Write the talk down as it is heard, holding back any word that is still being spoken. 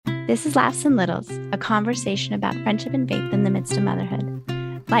This is Laughs and Littles, a conversation about friendship and faith in the midst of motherhood.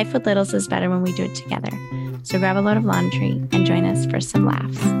 Life with littles is better when we do it together. So grab a load of laundry and join us for some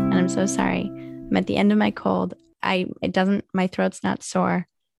laughs. And I'm so sorry. I'm at the end of my cold. My throat's not sore.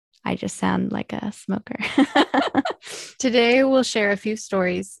 I just sound like a smoker. Today, we'll share a few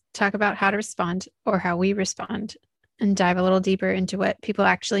stories, talk about how to respond or how we respond, and dive a little deeper into what people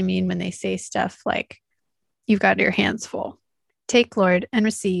actually mean when they say stuff like, "You've got your hands full." Take, Lord, and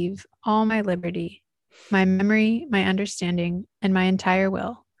receive all my liberty, my memory, my understanding, and my entire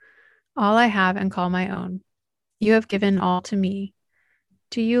will, all I have and call my own. You have given all to me.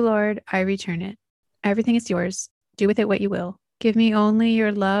 To you, Lord, I return it. Everything is yours. Do with it what you will. Give me only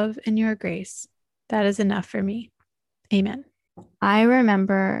your love and your grace. That is enough for me. Amen. I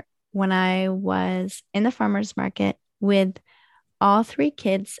remember when I was in the farmer's market with all three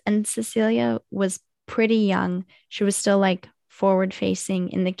kids, and Cecilia was pretty young. She was still like forward facing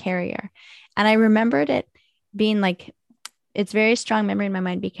in the carrier. And I remembered it being like, it's very strong memory in my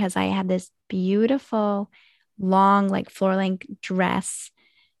mind because I had this beautiful, long, like floor length dress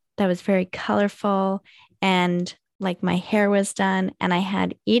that was very colorful, and like my hair was done, and I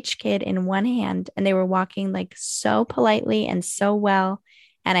had each kid in one hand and they were walking like so politely and so well.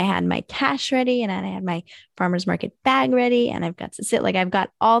 And I had my cash ready and I had my farmer's market bag ready, and I've got to sit, like I've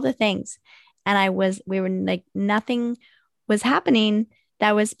got all the things. And we were like, nothing was happening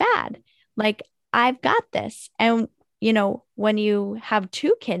that was bad. Like, I've got this. And, you know, when you have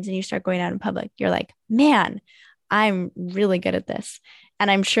two kids and you start going out in public, you're like, man, I'm really good at this.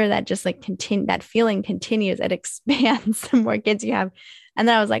 And I'm sure that just like that feeling continues. It expands the more kids you have. And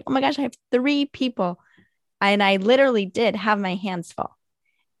then I was like, oh my gosh, I have three people. And I literally did have my hands full.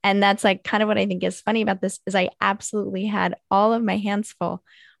 And that's like kind of what I think is funny about this is I absolutely had all of my hands full.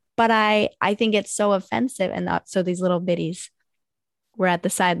 But I think it's so offensive. And so these little biddies were at the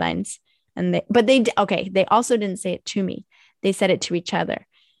sidelines, and they also didn't say it to me. They said it to each other.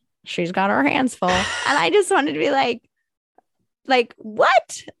 She's got her hands full. And I just wanted to be like,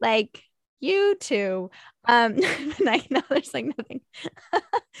 what? Like, you two. I know there's like nothing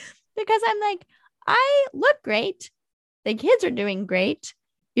because I'm like, I look great. The kids are doing great.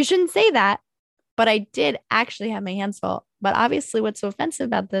 You shouldn't say that. But I did actually have my hands full. But obviously what's so offensive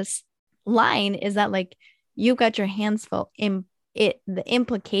about this line is that like you got your hands full. The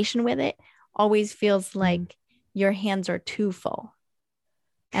implication with it always feels like your hands are too full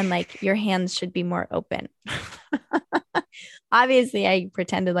and like your hands should be more open. Obviously, I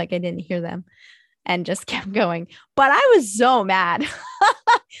pretended like I didn't hear them and just kept going. But I was so mad.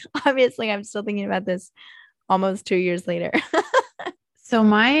 Obviously, I'm still thinking about this almost 2 years later. So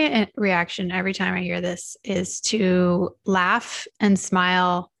my reaction every time I hear this is to laugh and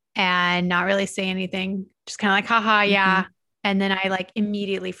smile and not really say anything. Just kind of like, haha, yeah. And then I like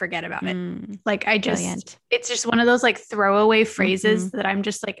immediately forget about it. Like it's just one of those like throwaway phrases that I'm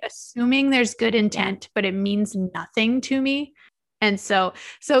just like assuming there's good intent, but it means nothing to me. And so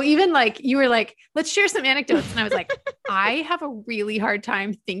even like you were like, let's share some anecdotes. And I was like, I have a really hard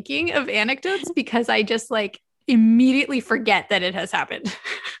time thinking of anecdotes because I just like immediately forget that it has happened.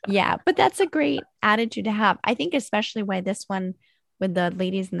 Yeah, but that's a great attitude to have. I think especially why this one with the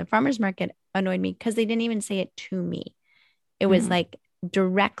ladies in the farmer's market annoyed me because they didn't even say it to me. It was like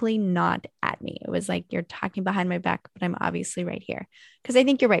directly not at me. It was like, you're talking behind my back, but I'm obviously right here. Because I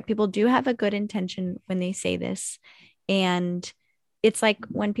think you're right. People do have a good intention when they say this. And it's like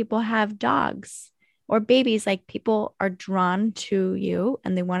when people have dogs or babies, like people are drawn to you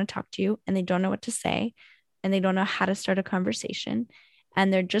and they want to talk to you and they don't know what to say and they don't know how to start a conversation.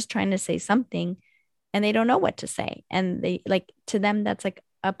 And they're just trying to say something and they don't know what to say. And they like, to them, that's like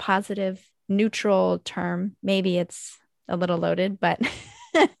a positive, neutral term. Maybe it's a little loaded, but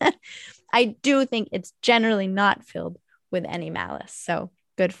I do think it's generally not filled with any malice. So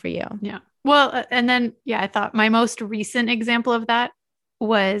good for you. Yeah. Well, and then, I thought my most recent example of that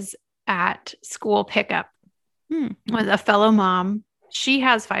was at school pickup with a fellow mom. She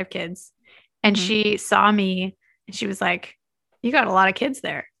has 5 kids and she saw me and she was like, "You got a lot of kids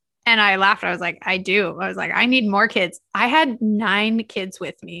there." And I laughed. I was like, "I do." I was like, "I need more kids." I had 9 kids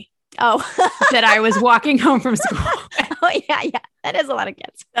with me. Oh, that I was walking home from school. Oh, yeah. That is a lot of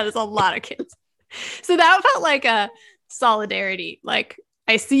kids. That is a lot of kids. So that felt like a solidarity. Like,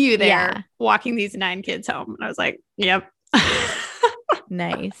 I see you there walking these 9 kids home. And I was like, yep.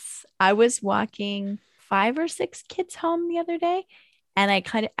 Nice. I was walking 5 or 6 kids home the other day. And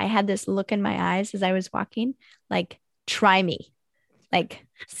I had this look in my eyes as I was walking, like, try me. Like,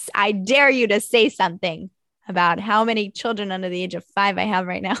 I dare you to say something about how many children under the age of 5 I have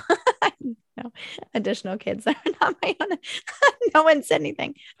right now. No additional kids that are not my own. No one said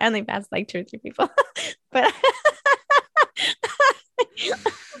anything. I only passed like 2 or 3 people. But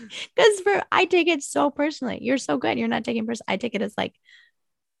because I take it so personally. You're so good. You're not taking personal. I take it as like,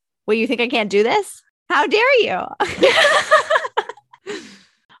 well, you think I can't do this? How dare you?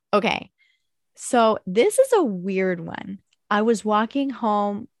 Okay. So this is a weird one. I was walking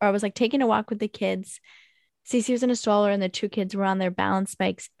home, or I was like taking a walk with the kids. Cece was in a stroller and the 2 kids were on their balance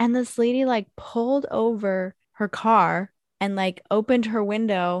bikes. And this lady like pulled over her car and like opened her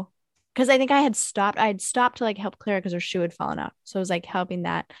window. Cause I think I had stopped. To like help Clara because her shoe had fallen off. So I was like helping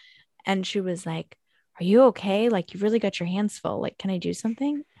that. And she was like, are you okay? Like, you really got your hands full. Like, can I do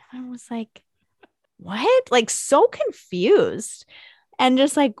something? And I was like, what? Like, so confused. And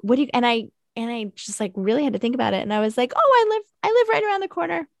just like, what do you, and I just like really had to think about it. And I was like, oh, I live right around the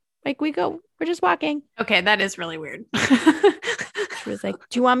corner. Like, we're just walking. Okay, that is really weird. She was like,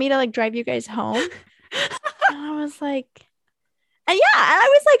 do you want me to like drive you guys home? And I was like, and yeah, and I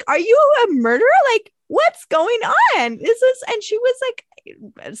was like, are you a murderer? Like, what's going on? And she was like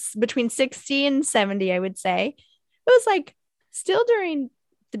between 60 and 70, I would say. It was like still during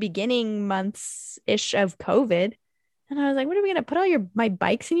the beginning months ish of COVID. And I was like, what are we going to put my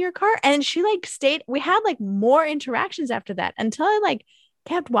bikes in your car? And she like stayed, we had like more interactions after that until I like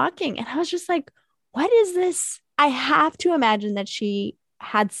kept walking. And I was just like, what is this? I have to imagine that she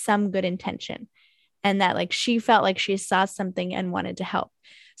had some good intention and that like she felt like she saw something and wanted to help.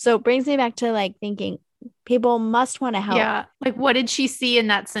 So it brings me back to like thinking people must want to help. Yeah. Like, what did she see in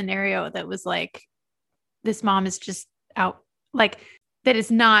that scenario that was like, this mom is just out, like, that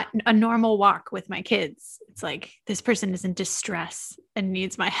is not a normal walk with my kids. It's like, this person is in distress and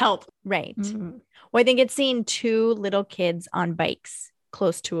needs my help. Right. Mm-hmm. Well, I think it's seeing 2 little kids on bikes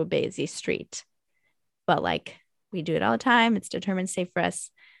close to a busy street. But like, we do it all the time. It's determined safe for us.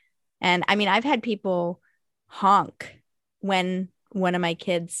 And I mean, I've had people honk when one of my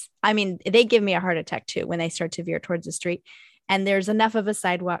kids, I mean, they give me a heart attack too when they start to veer towards the street. And there's enough of a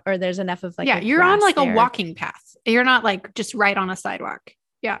sidewalk, or there's enough of like, yeah, you're on like there. A walking path. You're not like just right on a sidewalk.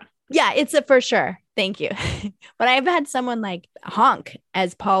 Yeah. Yeah, it's a for sure. Thank you. But I've had someone like honk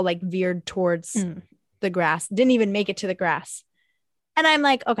as Paul like veered towards the grass, didn't even make it to the grass. And I'm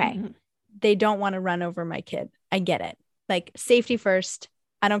like, okay, they don't want to run over my kid. I get it. Like, safety first.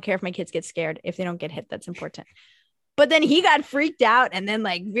 I don't care if my kids get scared. If they don't get hit, that's important. But then he got freaked out and then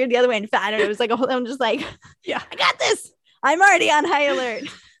like veered the other way. And I don't know. It was like I'm just like, yeah, I got this. I'm already on high alert.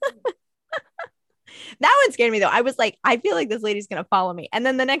 That one scared me though. I was like, I feel like this lady's going to follow me. And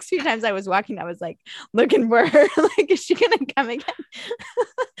then the next few times I was walking, I was like looking for her. Like, is she going to come again?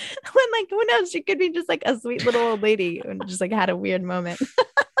 When like, who knows? She could be just like a sweet little old lady and just like had a weird moment.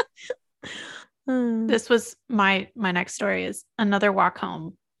 This was my next story is another walk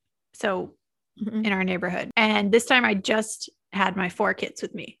home. So in our neighborhood. And this time I just had my 4 kids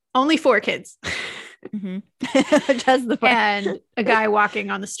with me. Only 4 kids. Just the 4. And a guy walking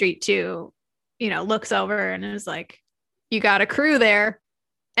on the street too, looks over and is like, you got a crew there.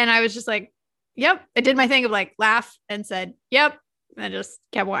 And I was just like, yep. I did my thing of like laugh and said, yep. And I just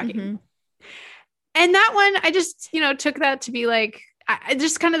kept walking. And that one, I just, took that to be like, I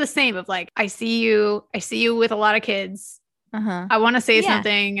just kind of the same of like, I see you with a lot of kids. I want to say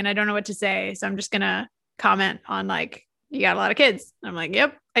something and I don't know what to say. So I'm just going to comment on like, you got a lot of kids. I'm like,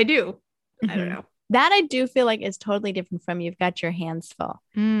 yep, I do. I don't know. That I do feel like is totally different from you've got your hands full.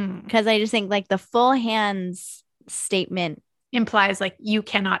 Because I just think like the full hands statement implies like you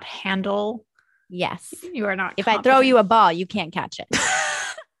cannot handle. Yes. You are not. If I throw you a ball, you can't catch it.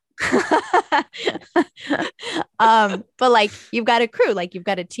 But like you've got a crew, like you've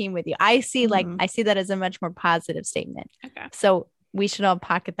got a team with you. I see that as a much more positive statement. Okay. So we should all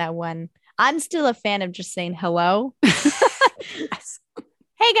pocket that one. I'm still a fan of just saying hello. Yes.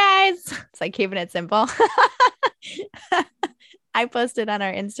 Hey guys. It's like keeping it simple. I posted on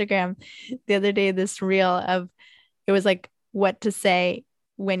our Instagram the other day this reel of it was like what to say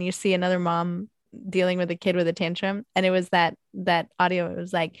when you see another mom dealing with a kid with a tantrum, and it was that audio. It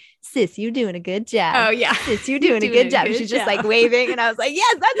was like, sis, you doing a good job. Oh yeah, sis, you doing a good job. She's just like waving, and I was like,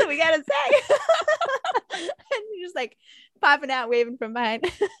 yes, that's what we gotta say. And you're just like popping out, waving from behind.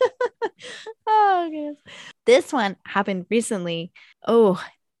 Oh goodness. This one happened recently.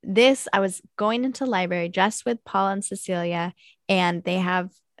 I was going into the library just with Paul and Cecilia, and they have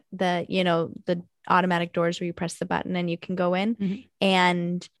the automatic doors where you press the button and you can go in.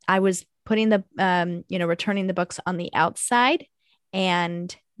 And I was putting the returning the books on the outside,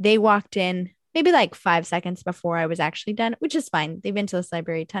 and they walked in maybe like 5 seconds before I was actually done, which is fine. They've been to this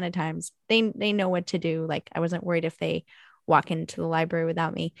library a ton of times. They know what to do. Like, I wasn't worried if they walk into the library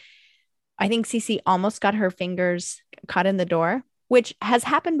without me. I think Cece almost got her fingers caught in the door, which has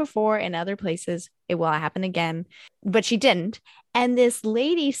happened before in other places. It will happen again, but she didn't. And this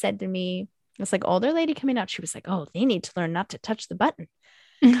lady said to me, it's like older lady coming out. She was like, "Oh, they need to learn not to touch the button."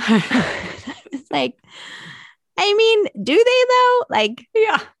 It's like, I mean, do they though? Like,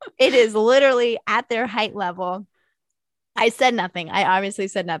 Yeah. it is literally at their height level. I said nothing. I obviously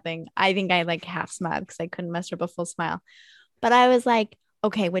said nothing. I think I like half smiled because I couldn't muster up a full smile. But I was like,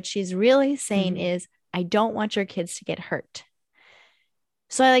 okay, what she's really saying is, I don't want your kids to get hurt.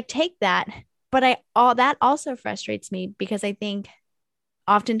 So I like take that, but all that also frustrates me because I think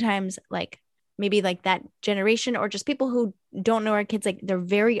oftentimes like maybe like that generation or just people who don't know our kids, like they're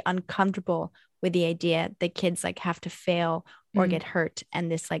very uncomfortable with the idea that kids like have to fail or get hurt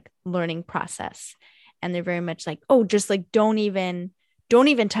and this like learning process. And they're very much like, oh, just like don't even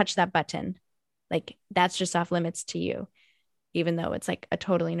touch that button. Like that's just off limits to you, even though it's like a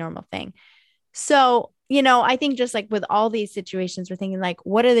totally normal thing. So, I think just like with all these situations, we're thinking like,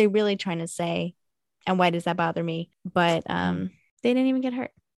 what are they really trying to say? And why does that bother me? But they didn't even get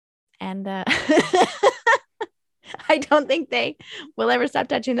hurt. And I don't think they will ever stop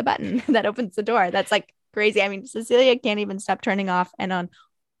touching the button that opens the door. That's like crazy. I mean, Cecilia can't even stop turning off and on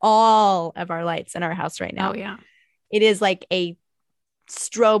all of our lights in our house right now. Oh, yeah. It is like a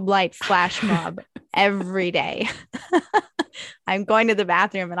strobe light flash mob every day. I'm going to the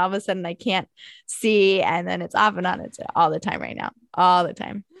bathroom and all of a sudden I can't see and then it's off and on. It's all the time right now. All the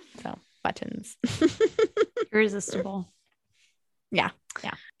time. So buttons. Irresistible. Yeah.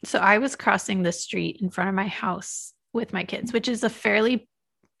 Yeah. So I was crossing the street in front of my house with my kids, which is a fairly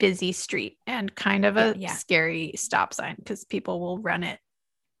busy street and kind of a scary stop sign because people will run it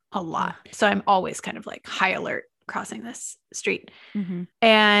a lot. So I'm always kind of like high alert crossing this street.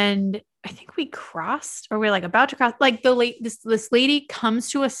 And I think we crossed or we're like about to cross, like this lady comes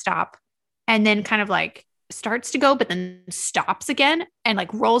to a stop and then kind of like starts to go, but then stops again and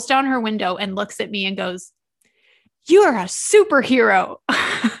like rolls down her window and looks at me and goes, "You are a superhero."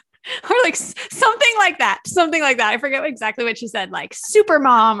 Or like something like that. I forget exactly what she said, like super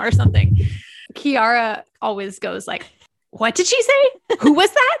mom or something. Kiara always goes like, "What did she say? Who was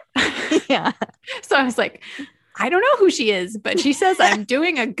that?" Yeah. So I was like, I don't know who she is, but she says I'm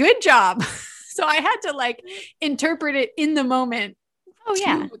doing a good job. So I had to like interpret it in the moment. Oh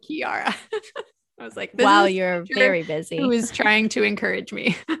yeah. Kiara. I was like, wow, you're very busy. Who is trying to encourage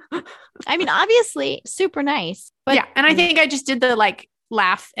me. I mean, obviously super nice, but yeah. And I think I just did the like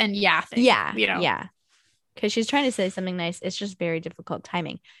laugh and thing. Yeah. Yeah. Because she's trying to say something nice. It's just very difficult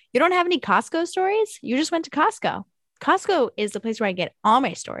timing. You don't have any Costco stories? You just went to Costco. Costco is the place where I get all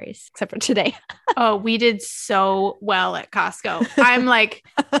my stories, except for today. Oh, we did so well at Costco. I'm like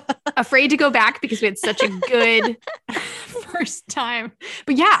afraid to go back because we had such a good first time.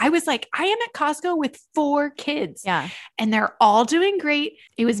 But yeah, I was like, I am at Costco with 4 kids. Yeah. And they're all doing great.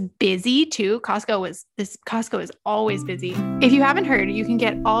 It was busy too. Costco is always busy. If you haven't heard, you can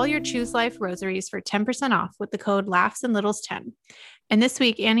get all your Choose Life rosaries for 10% off with the code LaughsandLittles10. And this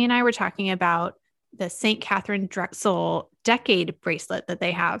week, Annie and I were talking about the St. Catherine Drexel decade bracelet that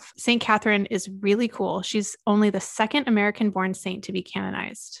they have. St. Catherine is really cool. She's only the 2nd American-born saint to be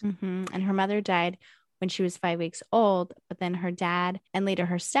canonized. And her mother died when she was 5 weeks old, but then her dad and later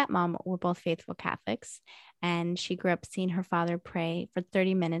her stepmom were both faithful Catholics. And she grew up seeing her father pray for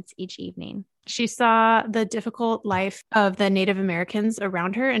 30 minutes each evening. She saw the difficult life of the Native Americans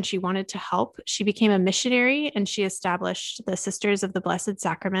around her and she wanted to help. She became a missionary and she established the Sisters of the Blessed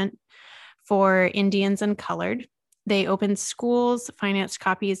Sacrament for Indians and colored. They opened schools, financed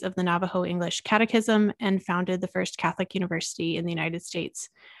copies of the Navajo English Catechism, and founded the first Catholic university in the United States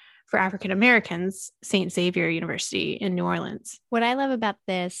for African Americans, St. Xavier University in New Orleans. What I love about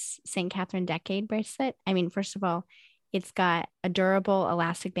this St. Catherine Decade bracelet, I mean, first of all, it's got a durable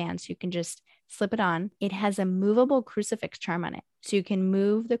elastic band so you can just slip it on. It has a movable crucifix charm on it. So you can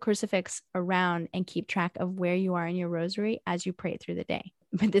move the crucifix around and keep track of where you are in your rosary as you pray it through the day.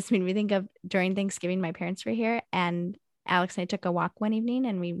 But this made me think of during Thanksgiving, my parents were here and Alex and I took a walk one evening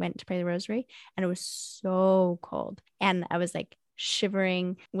and we went to pray the rosary and it was so cold. And I was like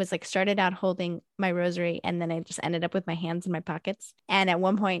shivering, was like started out holding my rosary and then I just ended up with my hands in my pockets. And at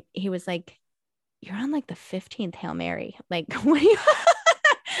one point he was like, "You're on like the 15th Hail Mary. Like, what are you?"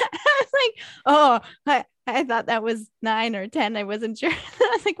 I was like, "Oh, I thought that was 9 or 10. I wasn't sure."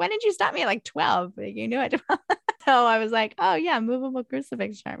 I was like, "Why didn't you stop me at like 12? Like, you knew it." So I was like, "Oh yeah, movable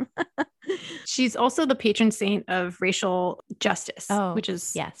crucifix charm." She's also the patron saint of racial justice, which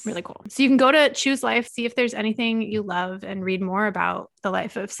is really cool. So you can go to Choose Life, see if there's anything you love and read more about the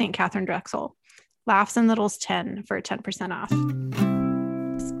life of St. Catherine Drexel. Laughs and Littles 10 for 10% off.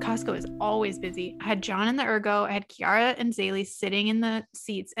 Costco is always busy. I had John in the ergo. I had Kiara and Zaylee sitting in the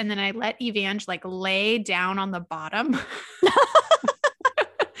seats. And then I let Evange like lay down on the bottom.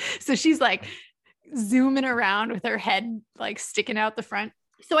 So she's like zooming around with her head like sticking out the front.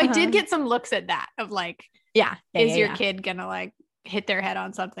 So I did get some looks at that of like, is your kid gonna like hit their head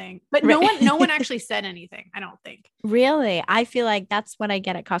on something? But no one actually said anything, I don't think. Really? I feel like that's what I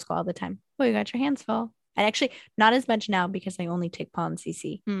get at Costco all the time. Oh, you got your hands full. And actually not as much now because I only take Paul and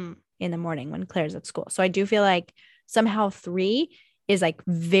Cece in the morning when Claire's at school. So I do feel like somehow 3 is like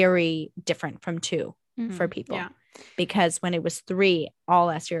very different from 2 for people. Yeah. Because when it was 3 all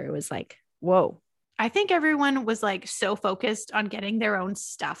last year, it was like, whoa. I think everyone was like so focused on getting their own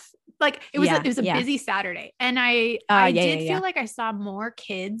stuff. Like it was a busy Saturday. And I did feel like I saw more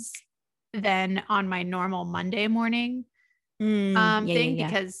kids than on my normal Monday morning thing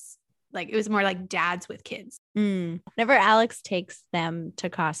because like it was more like dads with kids. Whenever Alex takes them to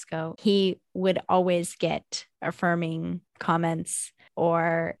Costco, he would always get affirming comments,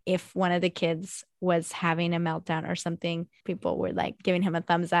 or if one of the kids was having a meltdown or something, people were like giving him a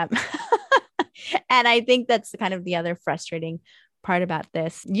thumbs up. And I think that's kind of the other frustrating part about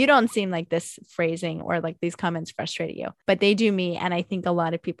this. You don't seem like this phrasing or like these comments frustrate you, but they do me. And I think a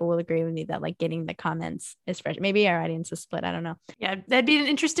lot of people will agree with me that like getting the comments is fresh. Maybe our audience is split. I don't know. Yeah, that'd be an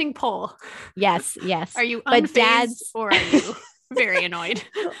interesting poll. Yes. Are you unfazed or are you very annoyed?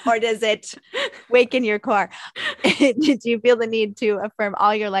 Or does it wake in your core? Did you feel the need to affirm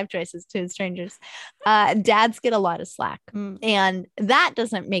all your life choices to strangers? Dads get a lot of slack. And that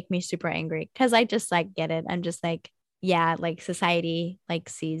doesn't make me super angry because I just like get it. I'm just like, yeah, like society like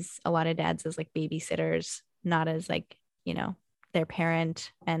sees a lot of dads as like babysitters, not as like, you know, their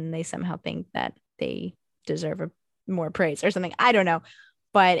parent, and they somehow think that they deserve more praise or something. I don't know,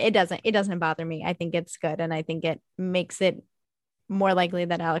 but it doesn't bother me. I think it's good. And I think it makes it more likely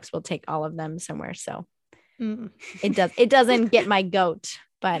that Alex will take all of them somewhere. So it doesn't get my goat,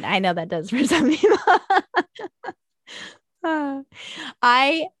 but I know that does for some people.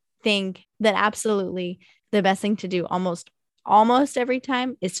 I think that absolutely the best thing to do almost every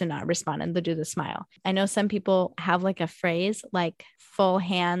time is to not respond and to do the smile. I know some people have like a phrase like full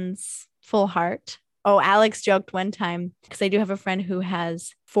hands, full heart. Oh, Alex joked one time because I do have a friend who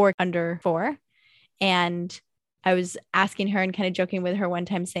has 4 under 4, and I was asking her and kind of joking with her one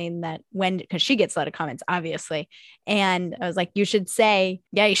time saying that because she gets a lot of comments, obviously. And I was like, you should say,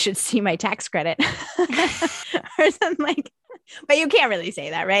 yeah, you should see my tax credit or something like, but you can't really say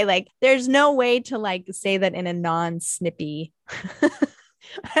that, right? Like there's no way to like say that in a non-snippy,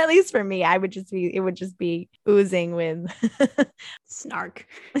 at least for me, it would just be oozing with snark.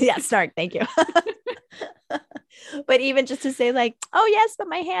 Yeah. Snark. Thank you. But even just to say like, oh yes, but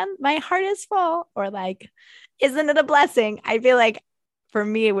my heart is full, or like, isn't it a blessing? I feel like for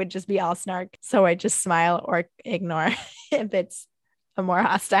me, it would just be all snark. So I just smile or ignore if it's a more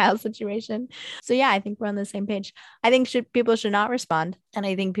hostile situation. So yeah, I think we're on the same page. I think people should not respond. And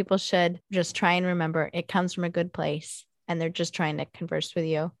I think people should just try and remember it comes from a good place and they're just trying to converse with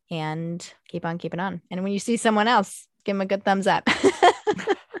you, and keep on keeping on. And when you see someone else, give them a good thumbs up.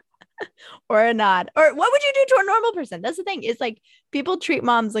 Or a nod. Or what would you do to a normal person? That's the thing. It's like people treat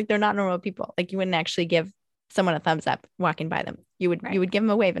moms like they're not normal people. Like you wouldn't actually give someone a thumbs up walking by them. You would give them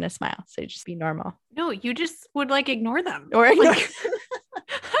a wave and a smile. So just be normal. No, you just would like ignore them. Or ignore or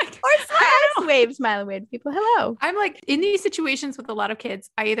smile and wave people. Hello. I'm like in these situations with a lot of kids,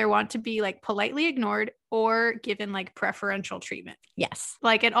 I either want to be like politely ignored or given like preferential treatment. Yes.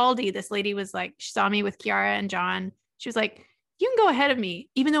 Like at Aldi, this lady was like, she saw me with Kiara and John. She was like, you can go ahead of me,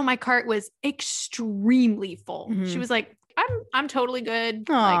 even though my cart was extremely full. Mm-hmm. She was like, I'm totally good.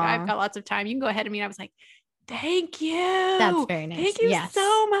 Aww. Like I've got lots of time. You can go ahead of me. And I was like, thank you. That's very nice. Thank you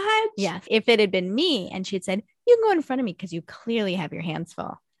so much. Yes. If it had been me and she'd said, you can go in front of me because you clearly have your hands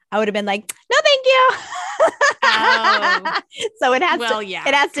full, I would have been like, no, thank you. Oh. So it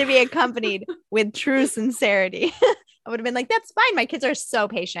has to be accompanied with true sincerity. I would have been like, that's fine. My kids are so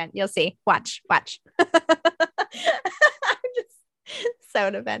patient. You'll see. Watch. So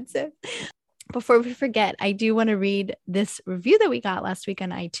defensive. Before we forget, I do want to read this review that we got last week on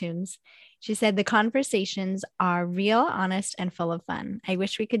iTunes. She said, the conversations are real, honest, and full of fun. I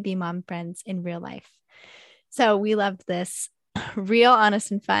wish we could be mom friends in real life. So we loved this. Real,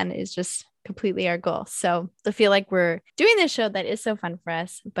 honest, and fun is just completely our goal. So I feel like we're doing this show that is so fun for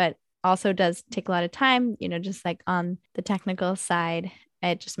us, but also does take a lot of time, just like on the technical side.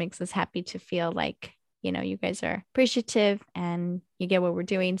 It just makes us happy to feel like, you guys are appreciative and you get what we're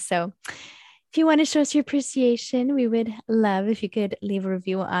doing. So if you want to show us your appreciation, we would love if you could leave a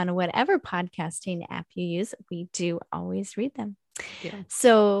review on whatever podcasting app you use. We do always read them. Yeah.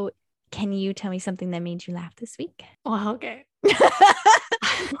 So can you tell me something that made you laugh this week? Well, okay.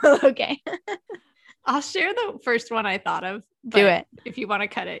 Well, okay. I'll share the first one I thought of. Do it. If you want to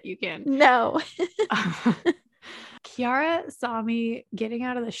cut it, you can. No. Kiara saw me getting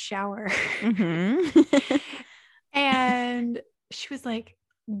out of the shower. Mm-hmm. And she was like,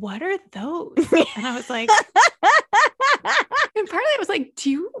 what are those? And I was like, and partly I was like, do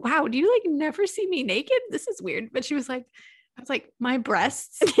you like never see me naked? This is weird. But she was like, I was like, my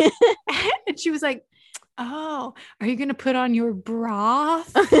breasts. And she was like, oh, are you going to put on your bra?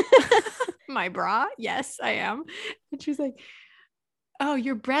 My bra? Yes, I am. And she was like, oh,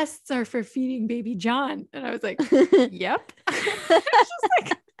 your breasts are for feeding baby John. And I was like, yep. It's just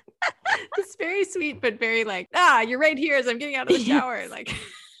like, it's very sweet, but very like, you're right here as I'm getting out of the shower. Like,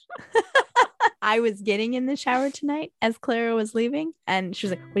 I was getting in the shower tonight as Clara was leaving, and she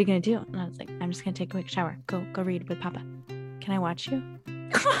was like, what are you going to do? And I was like, I'm just going to take a quick shower. Go read with Papa. Can I watch you?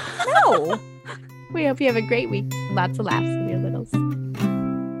 No. We hope you have a great week. Lots of laughs with your littles.